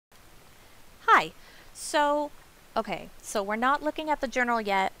So, okay, so we're not looking at the journal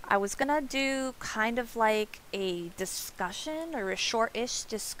yet. I was gonna do kind of like a discussion or a short-ish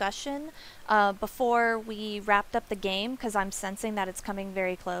discussion before we wrapped up the game because I'm sensing that it's coming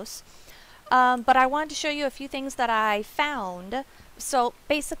very close. But I wanted to show you a few things that I found. So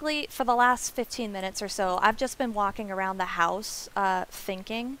basically, for the last 15 minutes or so, I've just been walking around the house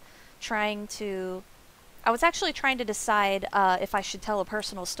thinking, trying to... I was actually trying to decide if I should tell a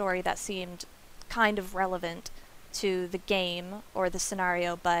personal story that seemed kind of relevant to the game or the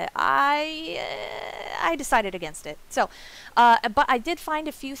scenario, but I decided against it. So, but I did find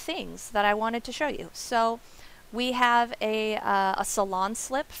a few things that I wanted to show you. So, we have a salon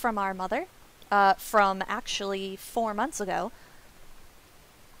slip from our mother from actually 4 months ago.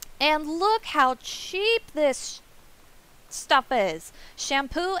 And look how cheap this stuff is.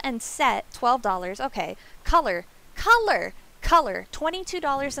 Shampoo and set, $12. Okay. Color,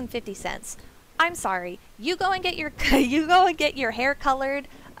 $22.50. I'm sorry. You go and get your hair colored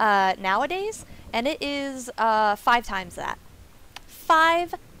nowadays, and it is 5 times that.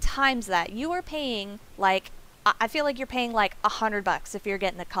 5 times that. You are paying like, I feel like you're paying like $100 if you're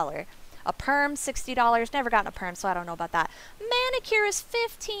getting a color. A perm, $60. Never gotten a perm, so I don't know about that. Manicure is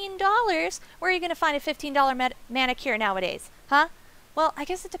 $15. Where are you going to find a $15 manicure nowadays? Huh? Well, I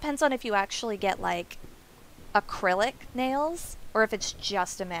guess it depends on if you actually get like acrylic nails or if it's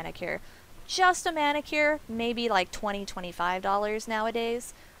just a manicure. Just a manicure, maybe like $20, $25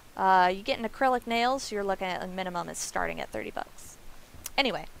 nowadays. You get an acrylic nails, you're looking at a minimum is starting at $30.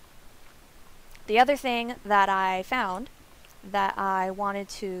 Anyway, the other thing that I found that I wanted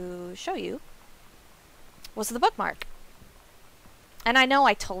to show you was the bookmark. And I know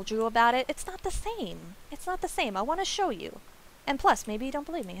I told you about it. It's not the same. It's not the same. I want to show you. And plus, maybe you don't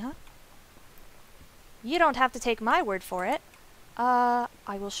believe me, huh? You don't have to take my word for it. I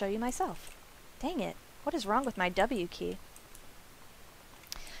will show you myself. Dang it. What is wrong with my W key?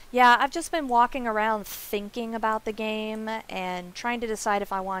 Yeah, I've just been walking around thinking about the game and trying to decide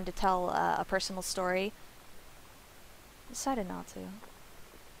if I wanted to tell a personal story. Decided not to.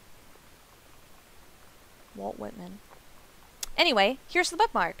 Walt Whitman. Anyway, here's the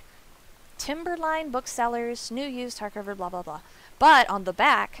bookmark. Timberline Booksellers, new used hardcover, blah blah blah. But on the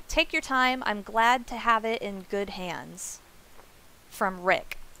back, take your time, I'm glad to have it in good hands. From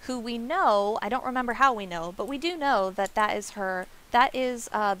Rick, who we know, I don't remember how we know, but we do know that that is the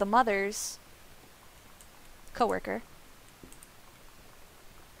mother's coworker.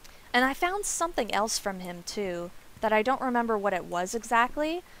 And I found something else from him too, that I don't remember what it was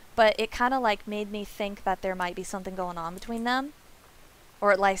exactly, but it kind of like made me think that there might be something going on between them.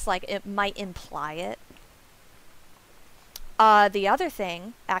 Or at least like it might imply it. The other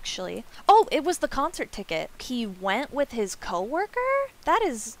thing, actually... Oh, it was the concert ticket. He went with his coworker?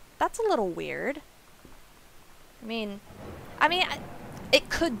 That's a little weird. I mean, it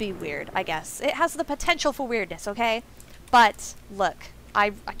could be weird, I guess. It has the potential for weirdness, okay? But, look,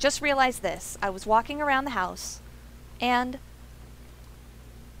 I just realized this. I was walking around the house, and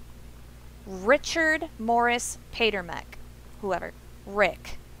Richard Morris Patermeck, whoever,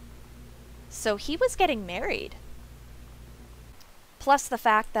 Rick. So he was getting married. Plus the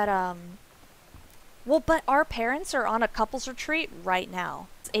fact that, well, but our parents are on a couples retreat right now.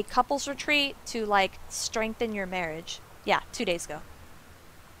 It's a couples retreat to, like, strengthen your marriage. Yeah, 2 days ago.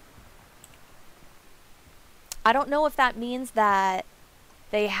 I don't know if that means that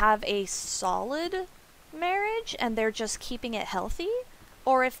they have a solid marriage and they're just keeping it healthy,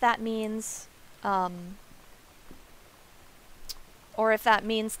 or if that means, that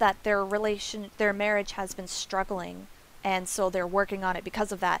their marriage has been struggling, and so they're working on it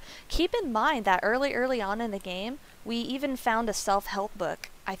because of that. Keep in mind that early on in the game, we even found a self-help book.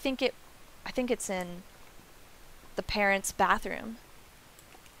 I think it's in the parents' bathroom.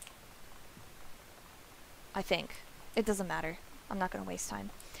 I think. It doesn't matter. I'm not going to waste time.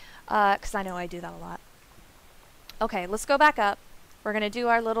 Because I know I do that a lot. Okay, let's go back up. We're going to do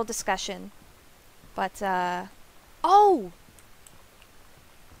our little discussion. But, oh!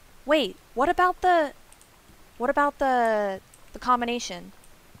 Wait, what about the combination?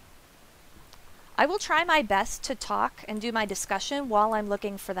 I will try my best to talk and do my discussion while I'm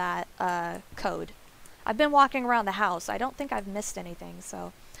looking for that code. I've been walking around the house. I don't think I've missed anything,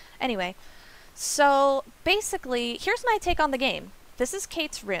 so... Anyway, so basically, here's my take on the game. This is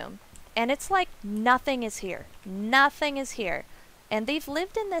Kate's room, and it's like nothing is here. Nothing is here. And they've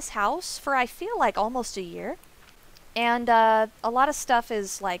lived in this house for, I feel like, almost a year. And a lot of stuff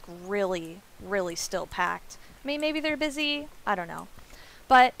is like really still packed. I mean, maybe they're busy, I don't know.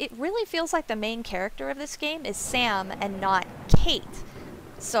 But it really feels like the main character of this game is Sam and not Kate.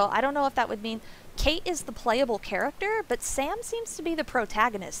 So I don't know if that would mean... Kate is the playable character, but Sam seems to be the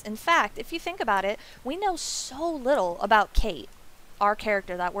protagonist. In fact, if you think about it, we know so little about Kate, our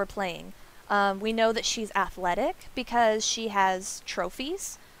character that we're playing. We know that she's athletic because she has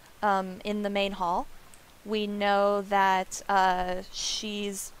trophies in the main hall. We know that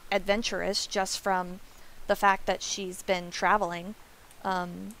she's adventurous just from the fact that she's been traveling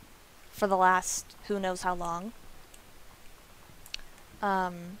for the last who knows how long.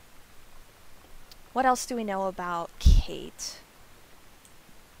 What else do we know about Kate?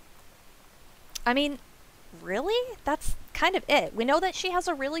 I mean, really? That's kind of it. We know that she has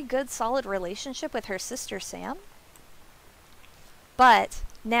a really good, solid relationship with her sister Sam. But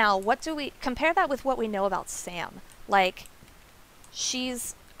now, what do we compare that with what we know about Sam? Like,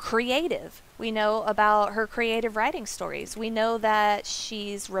 she's creative. We know about her creative writing stories. We know that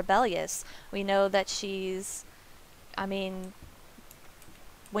she's rebellious. We know that she's, I mean,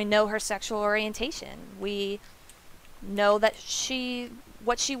 we know her sexual orientation. We know that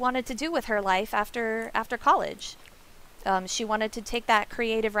what she wanted to do with her life after college. She wanted to take that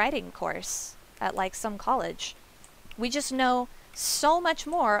creative writing course at like some college. We just know so much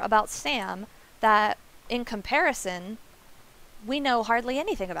more about Sam that in comparison, we know hardly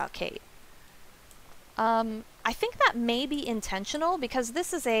anything about Kate. I think that may be intentional because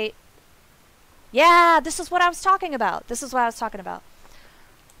this is yeah, this is what I was talking about. This is what I was talking about.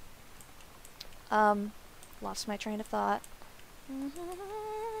 Lost my train of thought.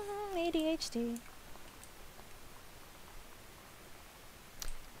 ADHD.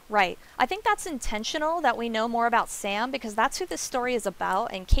 Right. I think that's intentional that we know more about Sam because that's who this story is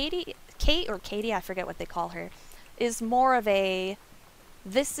about. And Kate, I forget what they call her, is more of a,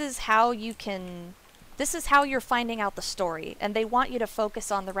 this is how you're finding out the story. And they want you to focus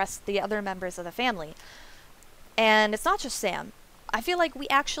on the other members of the family. And it's not just Sam. I feel like we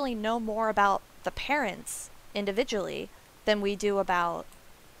actually know more about the parents individually than we do about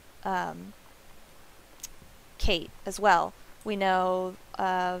Kate as well. We know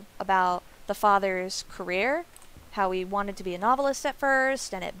about the father's career, how he wanted to be a novelist at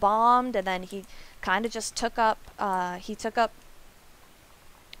first, and it bombed, and then he kind of just took up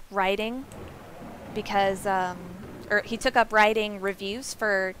writing because, or he took up writing reviews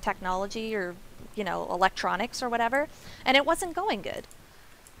for technology or, you know, electronics or whatever, and it wasn't going good.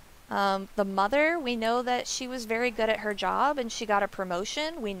 The mother, we know that she was very good at her job and she got a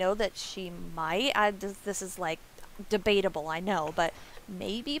promotion. We know that she might, this is like debatable, I know, but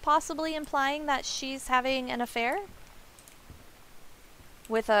maybe possibly implying that she's having an affair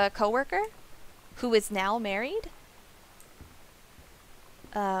with a coworker who is now married.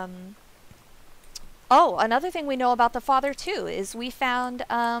 Oh, another thing we know about the father too is we found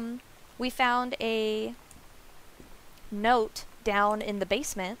a note down in the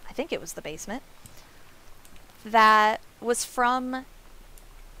basement, I think it was the basement, that was from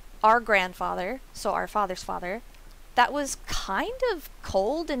our grandfather, so our father's father, that was kind of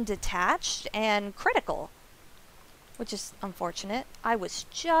cold and detached and critical, which is unfortunate. I was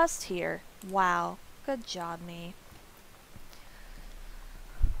just here. Wow. Good job, me.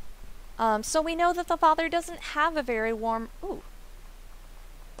 So we know that the father doesn't have a very warm... Ooh.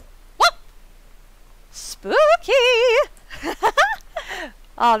 Whoa! Spooky!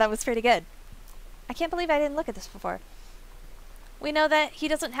 Oh, that was pretty good. I can't believe I didn't look at this before. We know that he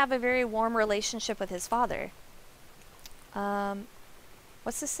doesn't have a very warm relationship with his father.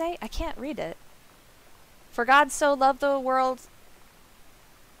 What's this say? I can't read it. For God so loved the world,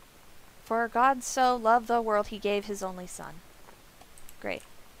 he gave his only son. Great.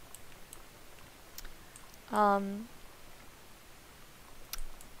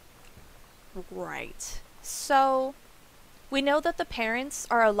 Right. So, we know that the parents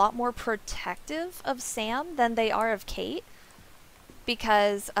are a lot more protective of Sam than they are of Kate.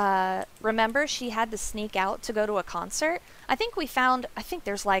 Because, remember, she had to sneak out to go to a concert? I think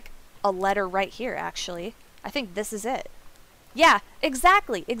there's like a letter right here, actually. I think this is it. Yeah,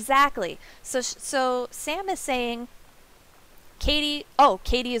 exactly. So Sam is saying, Katie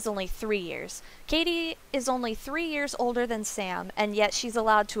is only 3 years. Katie is only 3 years older than Sam, and yet she's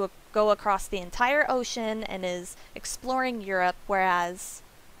allowed to go across the entire ocean and is exploring Europe, whereas,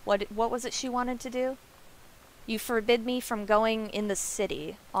 what was it she wanted to do? You forbid me from going in the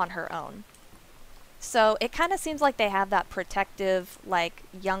city on her own. So it kind of seems like they have that protective, like,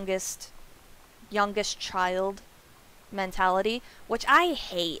 youngest child mentality, which I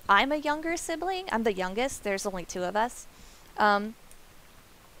hate. I'm a younger sibling. I'm the youngest. There's only 2 of us.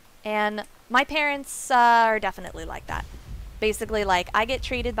 And my parents are definitely like that. Basically, like, I get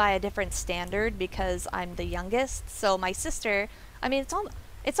treated by a different standard because I'm the youngest. So my sister, I mean,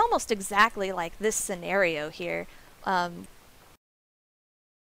 It's almost exactly like this scenario here.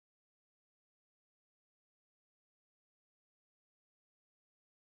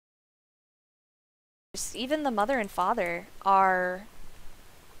 Even the mother and father are...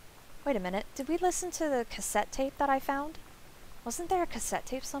 Wait a minute, did we listen to the cassette tape that I found? Wasn't there a cassette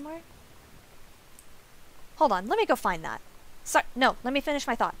tape somewhere? Hold on, let me go find that. Sorry, no, let me finish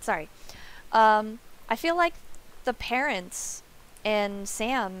my thought, sorry. I feel like the parents and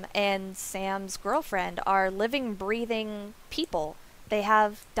Sam and Sam's girlfriend are living, breathing people. They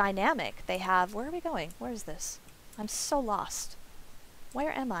have dynamic. They have... Where are we going? Where is this? I'm so lost.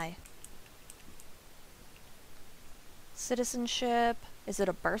 Where am I? Citizenship. Is it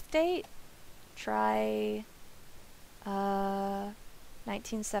a birth date? Try...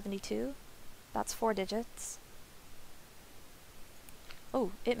 1972. That's 4 digits.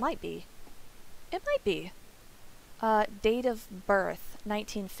 Oh, it might be. It might be. Date of birth,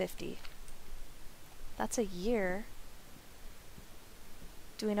 1950. That's a year.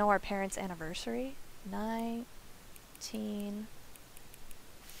 Do we know our parents' anniversary?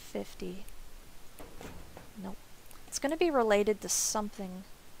 1950. Nope. It's gonna be related to something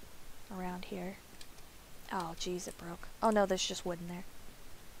around here. Oh, geez, it broke. Oh no, there's just wood in there.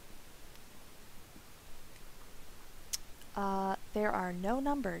 There are no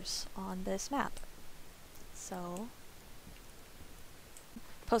numbers on this map. So...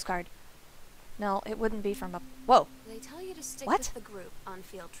 Postcard. No, it wouldn't be from a... Whoa! They tell you to stick What? with the group on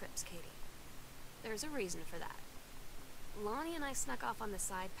field trips, Katie. There's a reason for that. Lonnie and I snuck off on the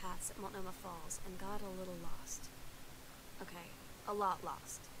side paths at Multnomah Falls and got a little lost. Okay, a lot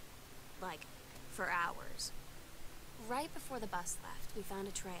lost. Like, for hours. Right before the bus left, we found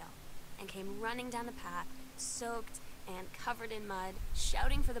a trail and came running down the path, soaked and covered in mud,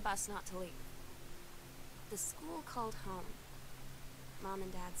 shouting for the bus not to leave. The school called home. Mom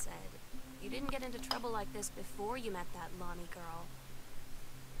and Dad said, "You didn't get into trouble like this before you met that Lonnie girl."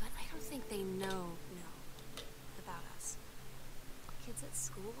 But I don't think they know about us. Kids at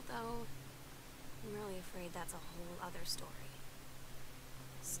school, though, I'm really afraid that's a whole other story.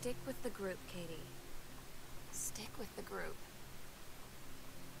 Stick with the group, Katie. Stick with the group.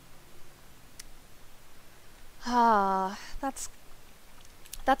 Ah, that's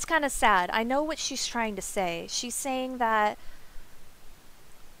kind of sad. I know what she's trying to say. She's saying that,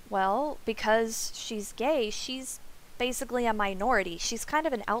 well, because she's gay, she's basically a minority. She's kind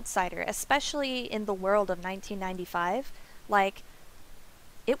of an outsider, especially in the world of 1995. Like,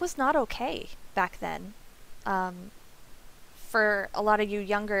 it was not okay back then. For a lot of you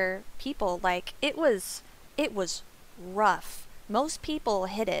younger people, like, it was rough. Most people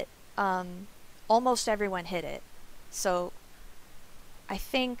hit it. Almost everyone hit it. So I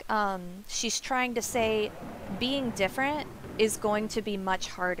think she's trying to say being different is going to be much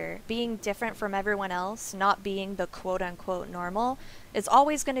harder. Being different from everyone else, not being the quote-unquote normal, is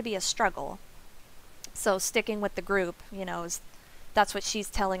always going to be a struggle. So sticking with the group, you know, that's what she's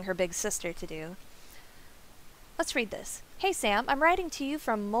telling her big sister to do. Let's read this. Hey Sam, I'm writing to you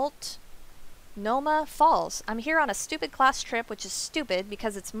from Multnomah Falls. I'm here on a stupid class trip, which is stupid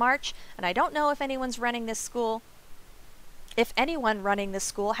because it's March and I don't know if anyone's running this school. If anyone running this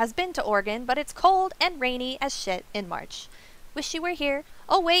school has been to Oregon, but it's cold and rainy as shit in March. Wish you were here.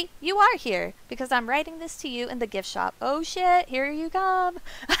 Oh wait, you are here because I'm writing this to you in the gift shop. Oh shit, here you come.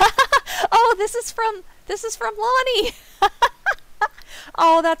 Oh, this is from Lonnie.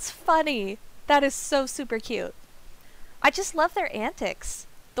 Oh, that's funny. That is so super cute. I just love their antics.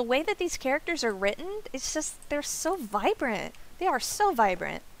 The way that these characters are written, it's just, they're so vibrant. They are so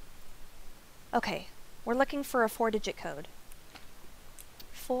vibrant. Okay, we're looking for a 4-digit code.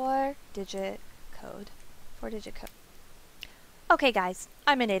 4-digit code. 4-digit code. Okay guys,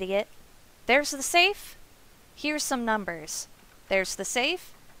 I'm an idiot. There's the safe. Here's some numbers. There's the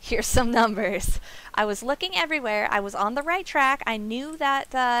safe. Here's some numbers. I was looking everywhere. I was on the right track. I knew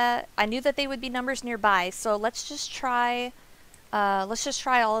that they would be numbers nearby. So let's just try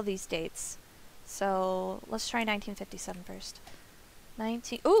all of these dates. So let's try 1957 first.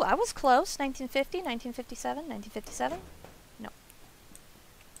 Ooh, I was close. 1950, 1957, 1957. No.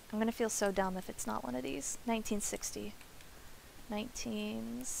 I'm gonna feel so dumb if it's not one of these. 1960.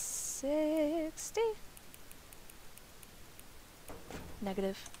 1960.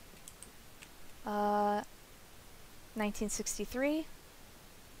 Negative. 1963.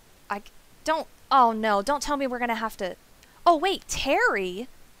 Oh no, don't tell me we're gonna have to... Oh wait, Terry?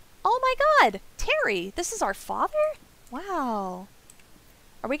 Oh my god, Terry, this is our father? Wow.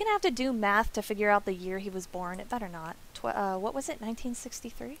 Are we gonna have to do math to figure out the year he was born? It better not. What was it,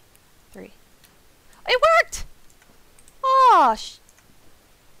 1963? 3. It worked! Oh,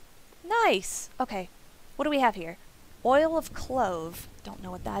 Nice. Okay. What do we have here? Oil of clove. Don't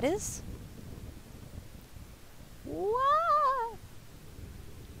know what that is. What?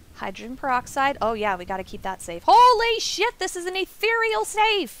 Hydrogen peroxide. Oh yeah, we gotta keep that safe. Holy shit, this is an ethereal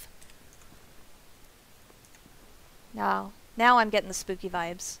safe! No. Now I'm getting the spooky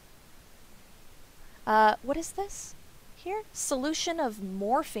vibes. What is this? Here? Solution of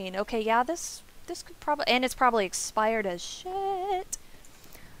morphine. Okay, yeah, this could probably... And it's probably expired as shit.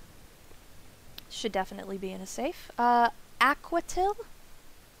 Should definitely be in a safe. Aquatil?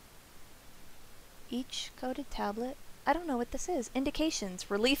 Each coated tablet. I don't know what this is. Indications.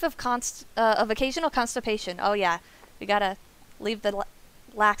 Relief of occasional constipation. Oh yeah, we gotta leave the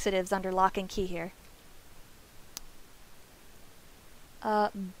laxatives under lock and key here.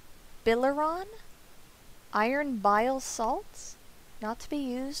 Bileron? Iron bile salts? Not to be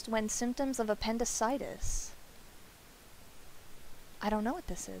used when symptoms of appendicitis. I don't know what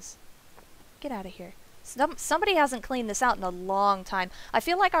this is. Get out of here. Somebody hasn't cleaned this out in a long time. I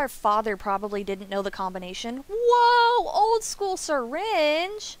feel like our father probably didn't know the combination. Whoa! Old school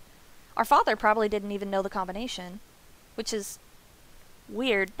syringe! Our father probably didn't even know the combination. Which is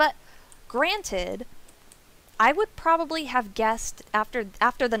weird. But, granted, I would probably have guessed, after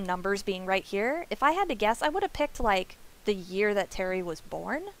the numbers being right here, if I had to guess, I would have picked, like, the year that Terry was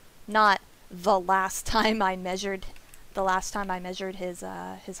born. Not the last time I measured his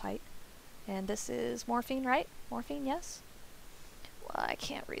height. And this is morphine, right? Morphine, yes? Well, I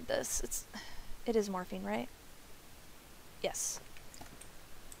can't read this. It is morphine, right? Yes.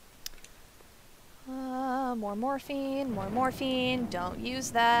 More morphine, more morphine. Don't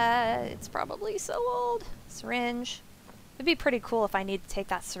use that. It's probably so old. Syringe. It'd be pretty cool if I need to take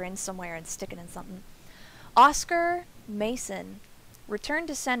that syringe somewhere and stick it in something. Oscar Masan, return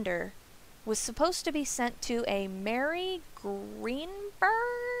to sender, was supposed to be sent to a Mary Greenbrier?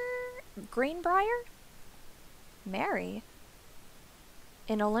 Mary?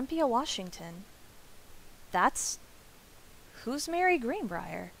 In Olympia, Washington. Who's Mary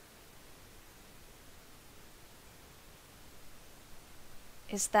Greenbrier?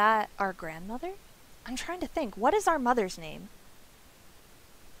 Is that our grandmother? I'm trying to think. What is our mother's name?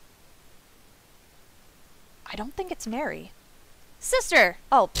 I don't think it's Mary. Sister!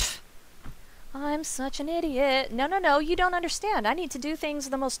 Oh, pfft. I'm such an idiot. No, you don't understand. I need to do things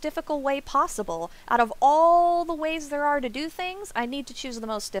the most difficult way possible. Out of all the ways there are to do things, I need to choose the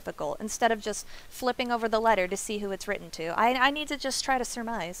most difficult, instead of just flipping over the letter to see who it's written to. I need to just try to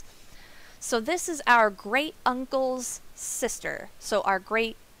surmise. So this is our great-uncle's sister. So our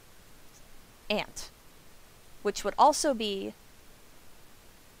great-aunt. Which would also be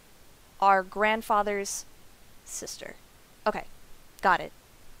our grandfather's sister. Okay, got it.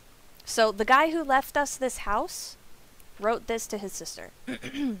 So the guy who left us this house wrote this to his sister.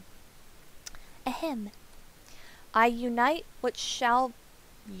 Ahem. I unite what shall...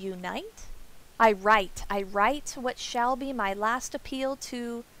 Unite? I write what shall be my last appeal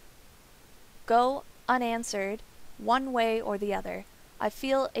to go unanswered, one way or the other. I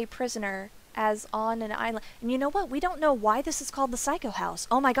feel a prisoner as on an island. And you know what? We don't know why this is called the Psycho House.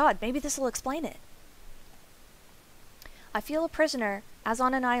 Oh my god, maybe this will explain it. I feel a prisoner as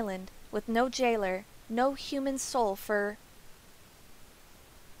on an island, with no jailer, no human soul for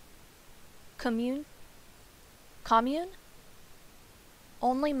commune?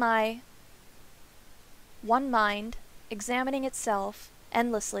 Only my one mind, examining itself,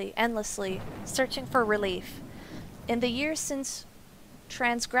 endlessly, searching for relief. In the years since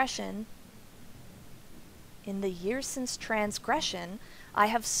transgression, I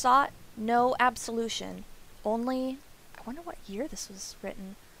have sought no absolution, only... I wonder what year this was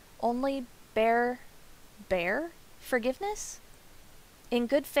written. Only bear forgiveness? In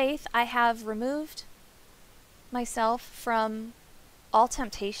good faith, I have removed myself from all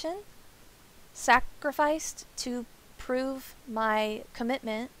temptation, sacrificed to prove my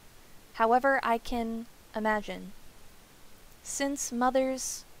commitment, however I can imagine. Since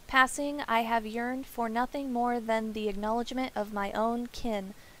mother's passing, I have yearned for nothing more than the acknowledgement of my own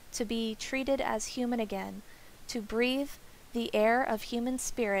kin, to be treated as human again, to breathe the air of human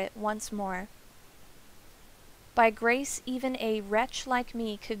spirit once more. By grace even a wretch like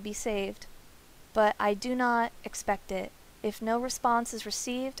me could be saved, but I do not expect it. If no response is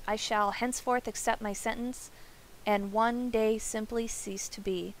received, I shall henceforth accept my sentence, and one day simply cease to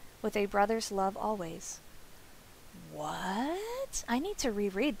be, with a brother's love always. What? I need to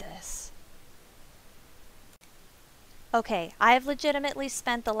reread this. Okay, I have legitimately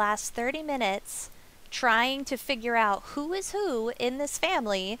spent the last 30 minutes trying to figure out who is who in this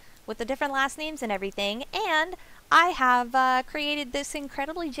family with the different last names and everything, and I have created this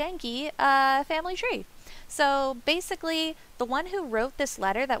incredibly janky family tree. So basically, the one who wrote this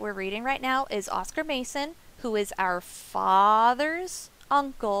letter that we're reading right now is Oscar Masan, who is our father's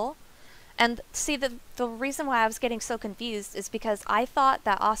uncle. And see, the reason why I was getting so confused is because I thought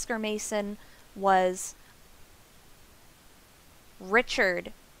that Oscar Masan was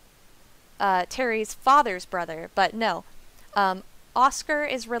Richard, Terry's father's brother, but no. Oscar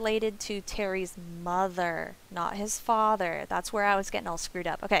is related to Terry's mother, not his father. That's where I was getting all screwed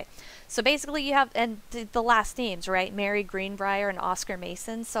up. Okay, so basically you have, and the last names, right? Mary Greenbrier and Oscar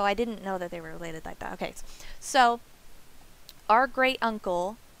Masan, so I didn't know that they were related like that. Okay, so our great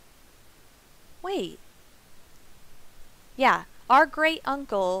uncle, wait. Yeah, our great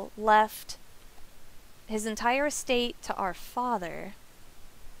uncle left his entire estate to our father.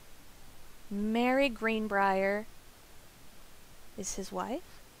 Mary Greenbrier is his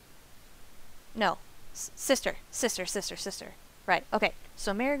wife? No. Sister. Right, okay.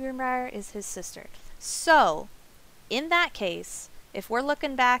 So Mary Greenbrier is his sister. So, in that case, if we're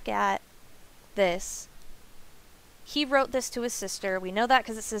looking back at this, he wrote this to his sister. We know that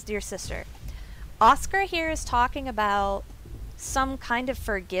because it says, "Dear sister." Oscar here is talking about some kind of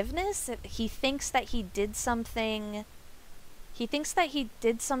forgiveness. He thinks that he did something... He thinks that he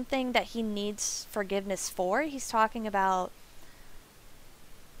did something that he needs forgiveness for. He's talking about...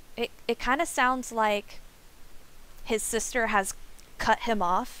 It kind of sounds like his sister has cut him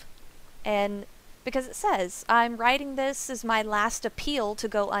off. And because it says, "I'm writing this as my last appeal to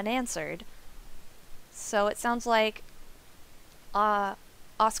go unanswered." So it sounds like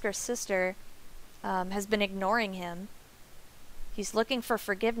Oscar's sister has been ignoring him. He's looking for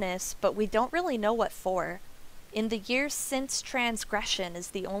forgiveness, but we don't really know what for. "In the years since transgression" is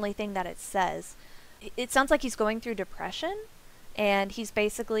the only thing that it says. It sounds like he's going through depression, and he's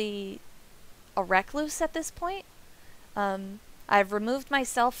basically a recluse at this point. "I've removed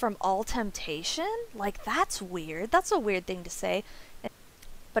myself from all temptation." Like, that's weird. That's a weird thing to say.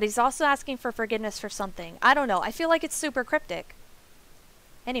 But he's also asking for forgiveness for something. I don't know. I feel like it's super cryptic.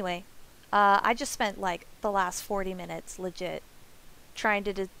 Anyway, I just spent like the last 40 minutes legit trying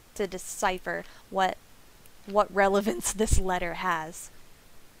to decipher what relevance this letter has.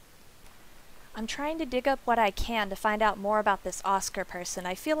 I'm trying to dig up what I can to find out more about this Oscar person.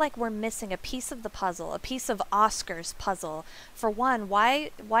 I feel like we're missing a piece of the puzzle, a piece of Oscar's puzzle. For one,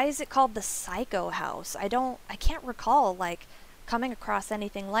 why is it called the Psycho House? I can't recall like coming across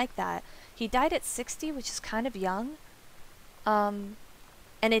anything like that. He died at 60, which is kind of young. And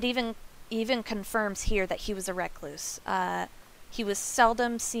it even confirms here that he was a recluse. He was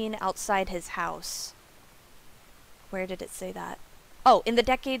seldom seen outside his house. Where did it say that? Oh, in the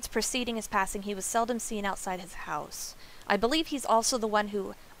decades preceding his passing, he was seldom seen outside his house. I believe he's also the one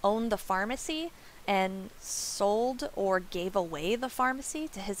who owned the pharmacy and sold or gave away the pharmacy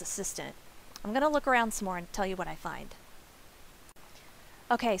to his assistant. I'm going to look around some more and tell you what I find.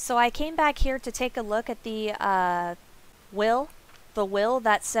 Okay, so I came back here to take a look at the will. The will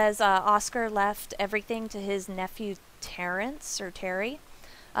that says Oscar left everything to his nephew Terrence, or Terry,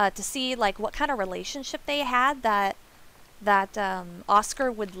 to see like what kind of relationship they had that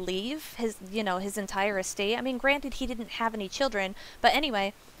Oscar would leave his entire estate. I mean, granted, he didn't have any children, but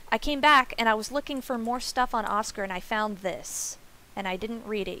anyway, I came back and I was looking for more stuff on Oscar and I found this. And I didn't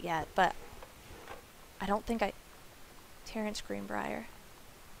read it yet, but I don't think Terrence Greenbrier.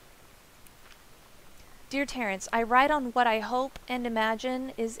 "Dear Terrence, I write on what I hope and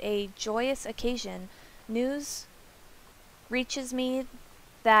imagine is a joyous occasion. News reaches me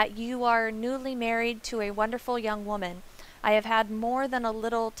that you are newly married to a wonderful young woman. I have had more than a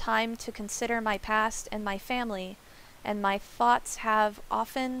little time to consider my past and my family, and my thoughts have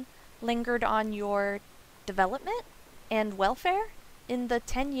often lingered on your development and welfare in the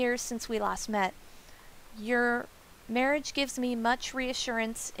 10 years since we last met. Your marriage gives me much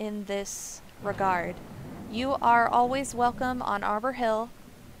reassurance in this regard. You are always welcome on Arbor Hill.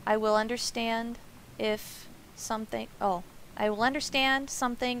 I will understand if something... Oh, I will understand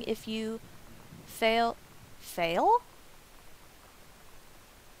something if you fail... Fail?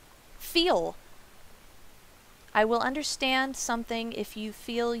 Feel. I will understand something if you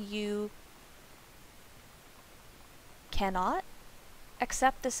feel you cannot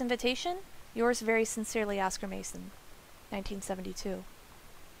accept this invitation. Yours very sincerely, Oscar Masan, 1972.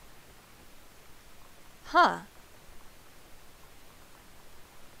 Huh.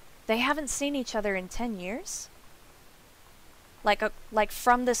 They haven't seen each other in 10 years? Like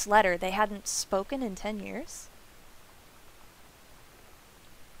from this letter, they hadn't spoken in 10 years?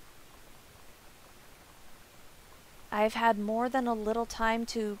 I've had more than a little time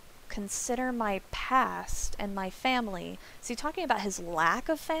to consider my past and my family. Is he talking about his lack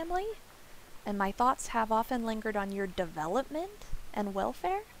of family? And my thoughts have often lingered on your development and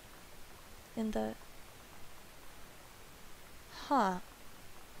welfare? In the... Huh.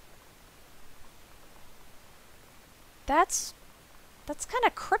 That's kind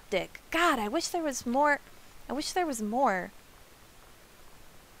of cryptic. God, I wish there was more. I wish there was more.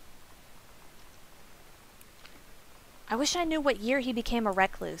 I wish I knew what year he became a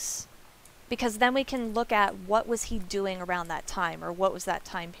recluse. Because then we can look at what was he doing around that time, or what was that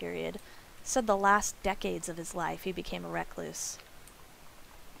time period. It said the last decades of his life he became a recluse.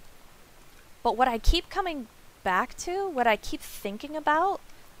 But what I keep coming back to, what I keep thinking about,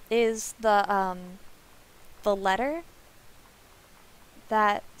 is the letter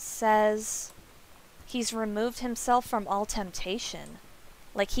that says he's removed himself from all temptation.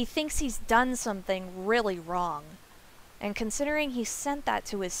 Like, he thinks he's done something really wrong. And considering he sent that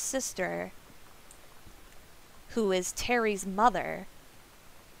to his sister, who is Terry's mother,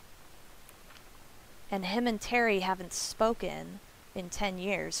 and him and Terry haven't spoken in 10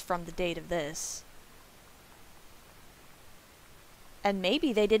 years from the date of this. And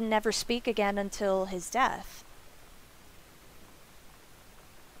maybe they didn't ever speak again until his death.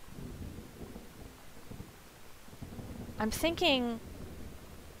 I'm thinking...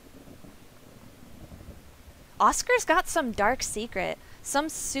 Oscar's got some dark secret. Some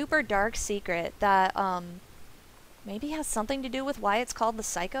super dark secret that, maybe has something to do with why it's called the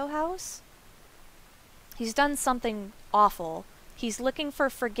Psycho House? He's done something awful. He's looking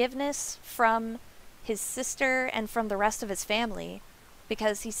for forgiveness from his sister and from the rest of his family,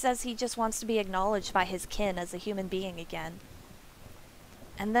 because he says he just wants to be acknowledged by his kin as a human being again.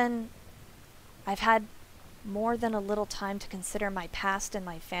 And then I've had more than a little time to consider my past and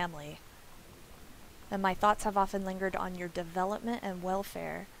my family. And my thoughts have often lingered on your development and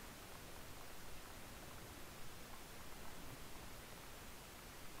welfare.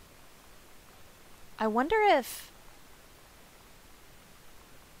 I wonder if...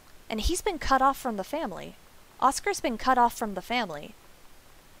 And he's been cut off from the family. Oscar's been cut off from the family.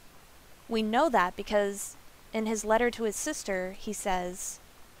 We know that because in his letter to his sister, he says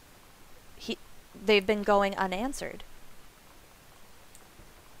they've been going unanswered.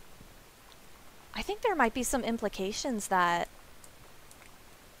 I think there might be some implications that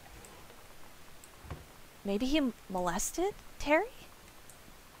maybe he molested Terry?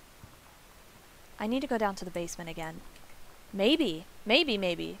 I need to go down to the basement again. Maybe he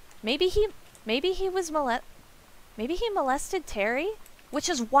molested Terry? Which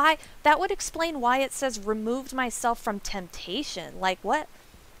is why, that would explain why it says removed myself from temptation. Like, what?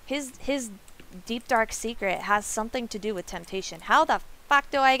 His deep dark secret has something to do with temptation. How the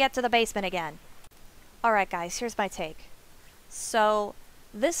fuck do I get to the basement again? Alright guys, here's my take. So,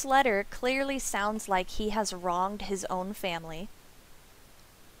 this letter clearly sounds like he has wronged his own family.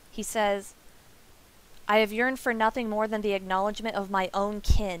 He says, I have yearned for nothing more than the acknowledgement of my own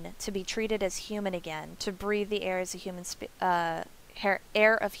kin, to be treated as human again, to breathe the air as a human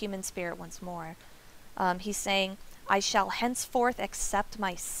air of human spirit once more. He's saying, I shall henceforth accept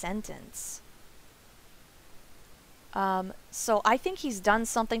my sentence. So I think he's done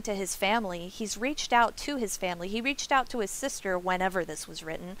something to his family. He's reached out to his family. He reached out to his sister whenever this was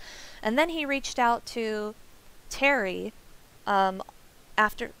written. And then he reached out to Terry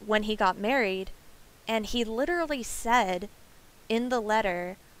when he got married. And he literally said in the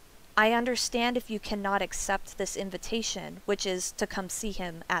letter, I understand if you cannot accept this invitation, which is to come see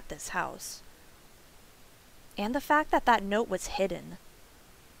him at this house. And the fact that that note was hidden.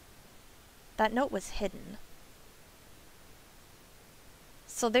 That note was hidden.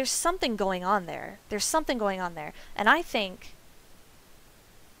 So there's something going on there. There's something going on there. And I think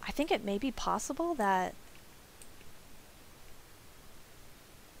it may be possible that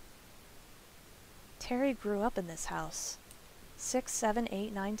Terry grew up in this house. 6, 7,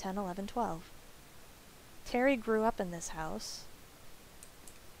 8, 9, 10, 11, 12. Terry grew up in this house.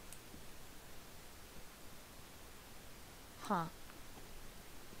 Huh.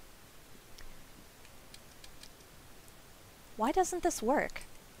 Why doesn't this work?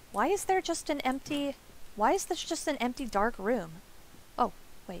 Why is there just an empty... Why is this just an empty dark room? Oh,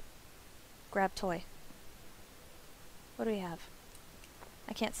 wait. Grab toy. What do we have?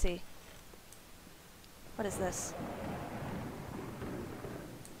 I can't see. What is this?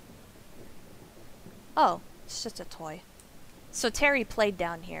 Oh, it's just a toy. So Terry played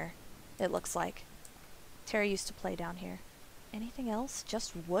down here, it looks like. Terry used to play down here. Anything else?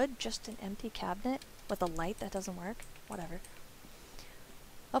 Just wood? Just an empty cabinet with a light that doesn't work? Whatever.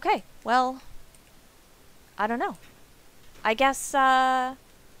 Okay, well, I don't know. I guess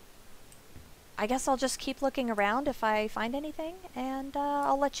I guess I'll just keep looking around if I find anything, and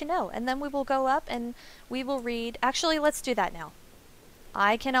I'll let you know. And then we will go up and we will read. Actually, let's do that now.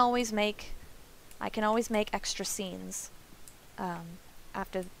 I can always make extra scenes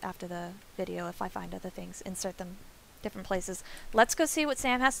after the video if I find other things. Insert them different places. Let's go see what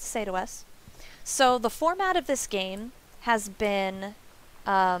Sam has to say to us. So the format of this game has been,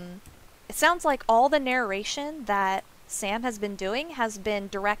 it sounds like all the narration that Sam has been doing has been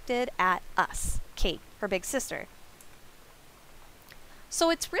directed at us, Kate, her big sister. So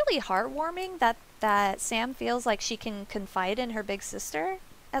it's really heartwarming that Sam feels like she can confide in her big sister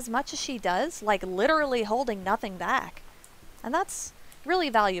as much as she does, like literally holding nothing back. And that's really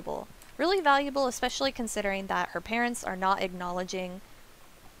valuable. Really valuable, especially considering that her parents are not acknowledging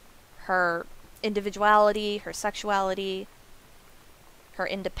her individuality, her sexuality, her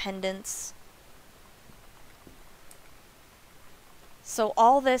independence. So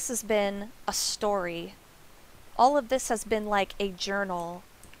all this has been a story. All of this has been like a journal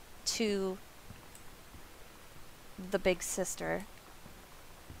to the big sister.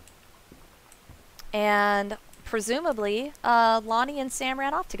 And presumably, Lonnie and Sam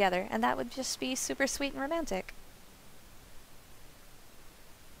ran off together, and that would just be super sweet and romantic.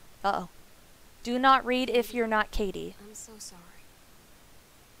 Uh-oh. Do not read if you're not Katie. I'm so sorry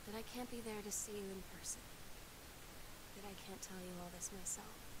that I can't be there to see you in person. That I can't tell you all this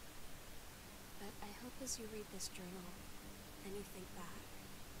myself. But I hope as you read this journal and you think back,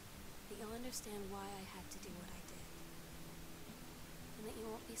 that you'll understand why I had to do what I did. And that you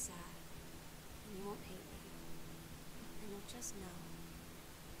won't be sad, and you won't hate me. And you'll just know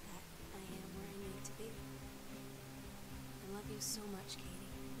that I am where I need to be. I love you so much, Katie.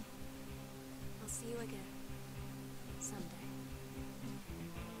 I'll see you again. Someday.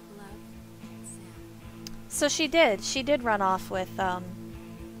 Love, Sam. So she did run off with,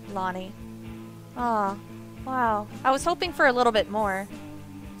 Lonnie. Aw, wow. I was hoping for a little bit more.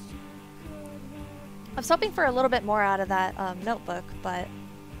 I was hoping for a little bit more out of that, notebook, but...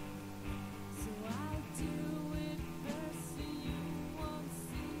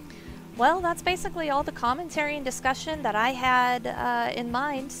 Well, that's basically all the commentary and discussion that I had in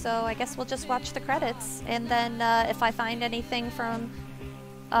mind, so I guess we'll just watch the credits, and then if I find anything from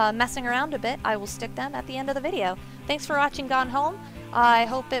messing around a bit, I will stick them at the end of the video. Thanks for watching Gone Home. I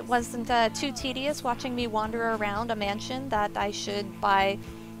hope it wasn't too tedious watching me wander around a mansion that I should, by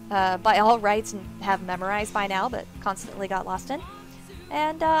all rights, have memorized by now, but constantly got lost in.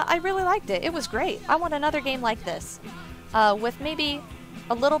 And I really liked it. It was great. I want another game like this, with maybe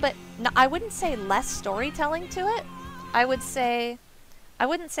a little bit, no, I wouldn't say less storytelling to it. I wouldn't say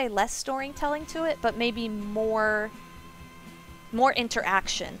less storytelling to it, but maybe more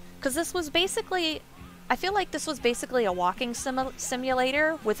interaction. Because this was basically, I feel like this was basically a walking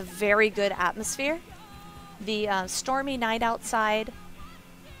simulator with a very good atmosphere. The stormy night outside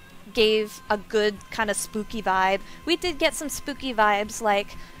gave a good kind of spooky vibe. We did get some spooky vibes,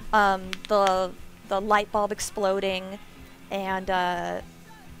 like the light bulb exploding, and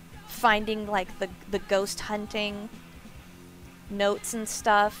finding like the ghost hunting notes and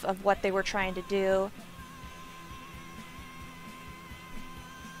stuff of what they were trying to do.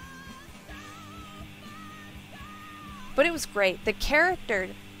 But it was great. The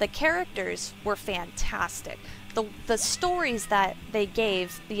characters were fantastic. The stories that they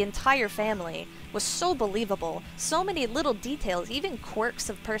gave the entire family was so believable. So many little details, even quirks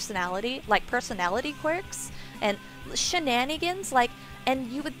of personality, like personality quirks and shenanigans, like,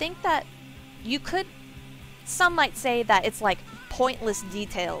 and you would think that you could, some might say that it's like pointless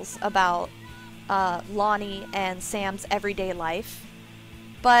details about Lonnie and Sam's everyday life,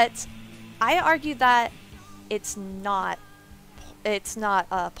 but I argue that it's not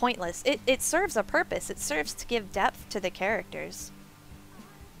pointless. It serves a purpose. It serves to give depth to the characters.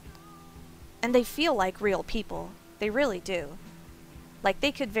 And they feel like real people. They really do. Like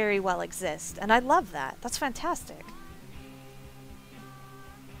they could very well exist. And I love that. That's fantastic.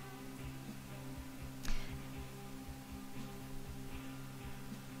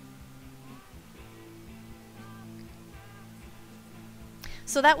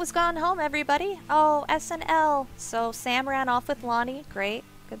 So that was Gone Home, everybody. Oh, SNL. So Sam ran off with Lonnie. Great.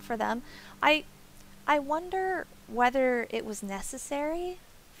 Good for them. I wonder whether it was necessary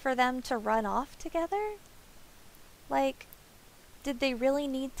for them to run off together. Like, did they really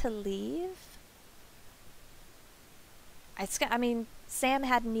need to leave? I mean, Sam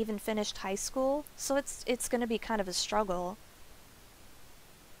hadn't even finished high school, so it's going to be kind of a struggle.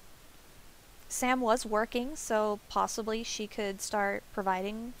 Sam was working, so possibly she could start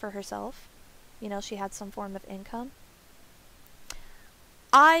providing for herself. You know, she had some form of income.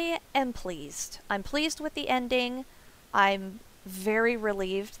 I am pleased. I'm pleased with the ending. I'm very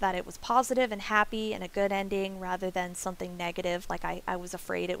relieved that it was positive and happy and a good ending rather than something negative like I was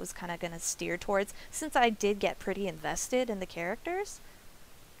afraid it was kind of going to steer towards, since I did get pretty invested in the characters.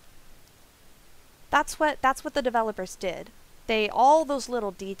 That's what the developers did. All those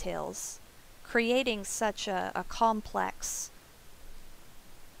little details, creating such a complex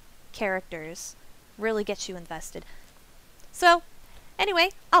characters, really gets you invested. So,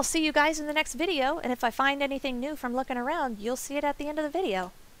 anyway, I'll see you guys in the next video, and if I find anything new from looking around, you'll see it at the end of the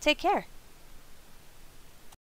video. Take care.